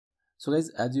So guys,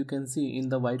 as you can see in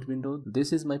the white window,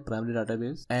 this is my primary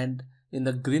database, and in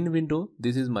the green window,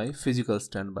 this is my physical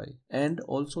standby. And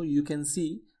also you can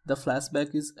see the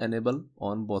flashback is enabled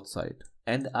on both sides.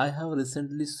 And I have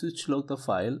recently switch logged the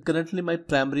file. Currently my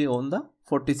primary on the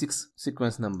 46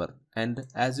 sequence number. And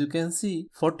as you can see,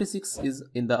 46 is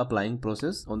in the applying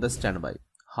process on the standby.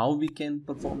 How we can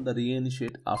perform the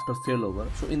reinitiate after failover?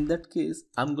 So in that case,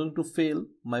 I'm going to fail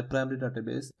my primary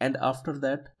database, and after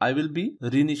that I will be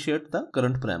reinitiate the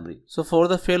current primary. So for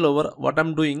the failover, what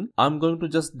I'm doing, I'm going to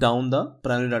just down the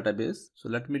primary database. So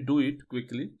let me do it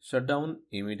quickly. Shut down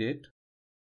immediate.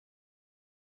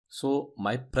 So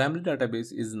my primary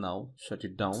database is now shut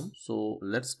it down. So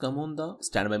let's come on the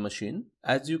standby machine.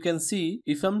 As you can see,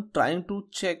 if I'm trying to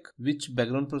check which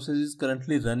background process is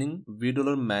currently running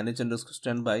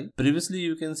 $manage_standby, previously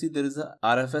you can see there is a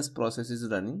RFS process is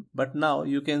running, but now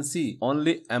you can see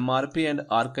only MRP and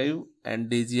archive and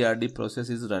DGRD process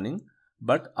is running,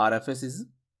 but RFS is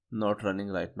not running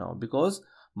right now because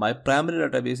my primary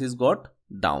database is got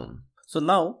down. So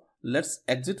now let's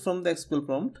exit from the SQL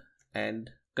prompt and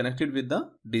connected with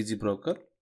the DG broker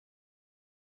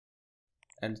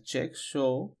and check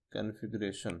show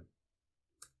configuration.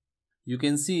 You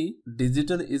can see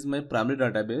digital is my primary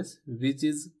database which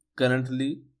is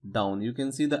currently down. You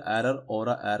can see the error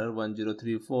Aura error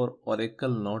 1034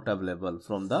 Oracle not available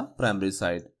from the primary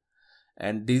side,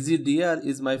 and DGDR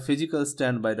is my physical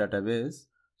standby database.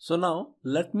 So now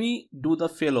let me do the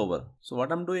failover. So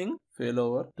what I'm doing,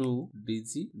 failover to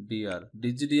DGDR.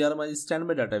 DGDR my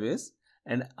standby database,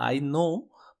 and I know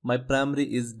my primary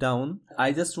is down.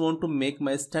 I just want to make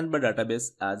my standby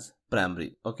database as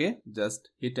primary. Okay,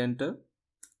 just hit enter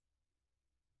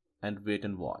and wait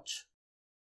and watch.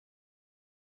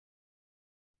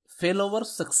 Failover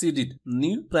succeeded.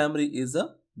 New primary is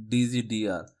a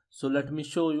DGDR. So let me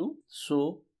show you.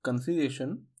 Show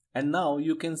configuration, and now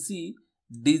you can see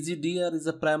DGDR is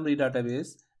a primary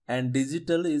database and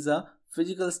digital is a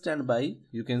physical standby.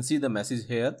 You can see the message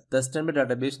here. The standby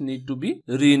database need to be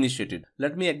reinitiated.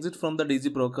 Let me exit from the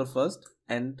DG broker first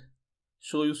and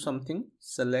show you something.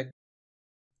 Select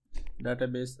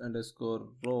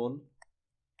database_role,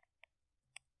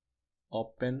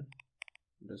 open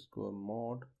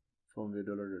 _mod from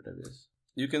VDollar database.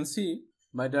 You can see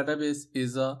my database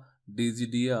is a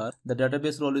DGDR. The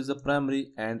database role is a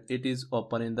primary and it is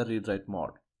open in the read-write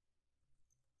mode.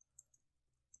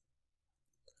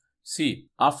 See,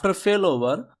 after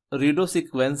failover, redo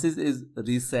sequences is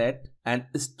reset and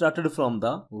started from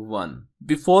the 1.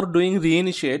 Before doing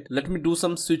reinitiate, let me do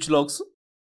some switch logs.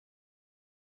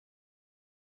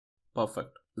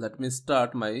 Perfect. Let me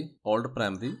start my old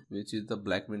primary, which is the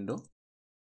black window,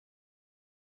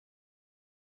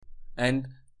 and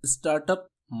startup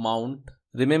mount.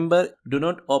 Remember, do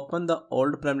not open the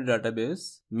old primary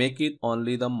database, make it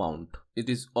only the mount. It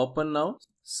is open now.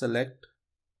 Select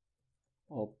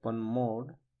open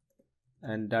mode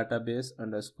and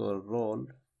database_role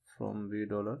from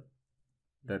VDollar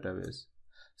database.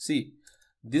 See,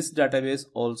 this database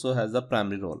also has a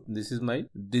primary role. This is my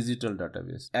digital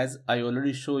database. As I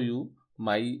already show you,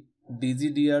 my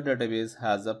DGDR database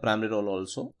has a primary role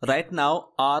also. Right now,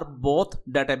 our both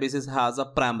databases has a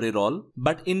primary role,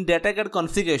 but in Dataguard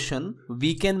configuration,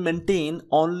 we can maintain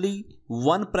only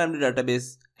one primary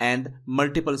database and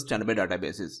multiple standby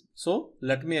databases. So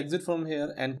let me exit from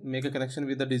here and make a connection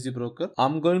with the DG broker.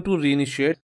 I'm going to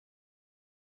reinitiate.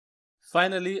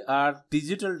 Finally, our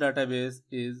digital database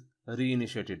is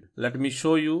reinitiated. Let me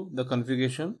show you the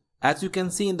configuration. As you can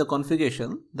see in the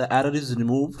configuration, the error is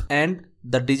removed and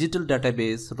the digital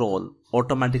database role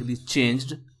automatically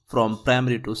changed from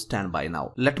primary to standby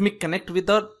now. Let me connect with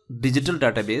the digital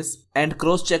database and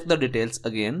cross check the details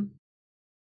again.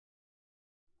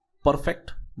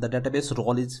 Perfect. The database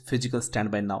role is physical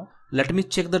standby now. Let me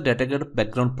check the Dataguard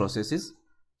background processes.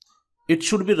 It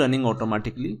should be running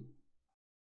automatically.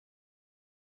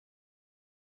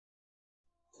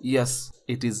 Yes,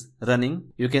 it is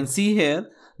running. You can see here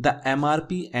the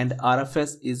MRP and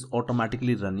RFS is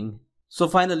automatically running. So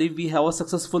finally, we have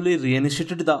successfully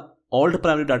reinitiated the old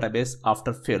primary database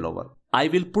after failover. I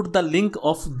will put the link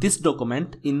of this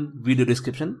document in video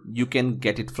description. You can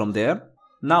get it from there.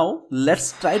 Now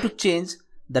let's try to change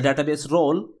the database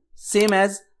role same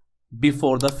as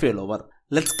before the failover.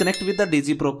 Let's connect with the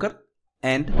DG broker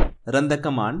and run the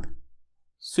command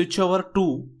switchover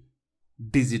to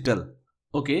digital.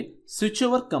 Okay,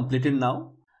 switchover completed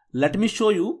now. Let me show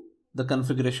you the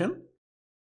configuration.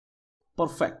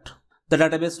 Perfect. The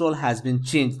database role has been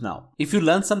changed now. If you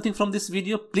learned something from this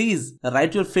video, please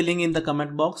write your feeling in the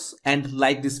comment box and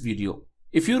like this video.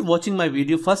 If you're watching my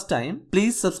video first time,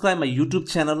 please subscribe my YouTube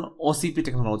channel OCP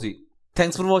Technology.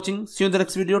 Thanks for watching. See you in the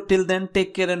next video. Till then,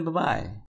 take care and bye-bye.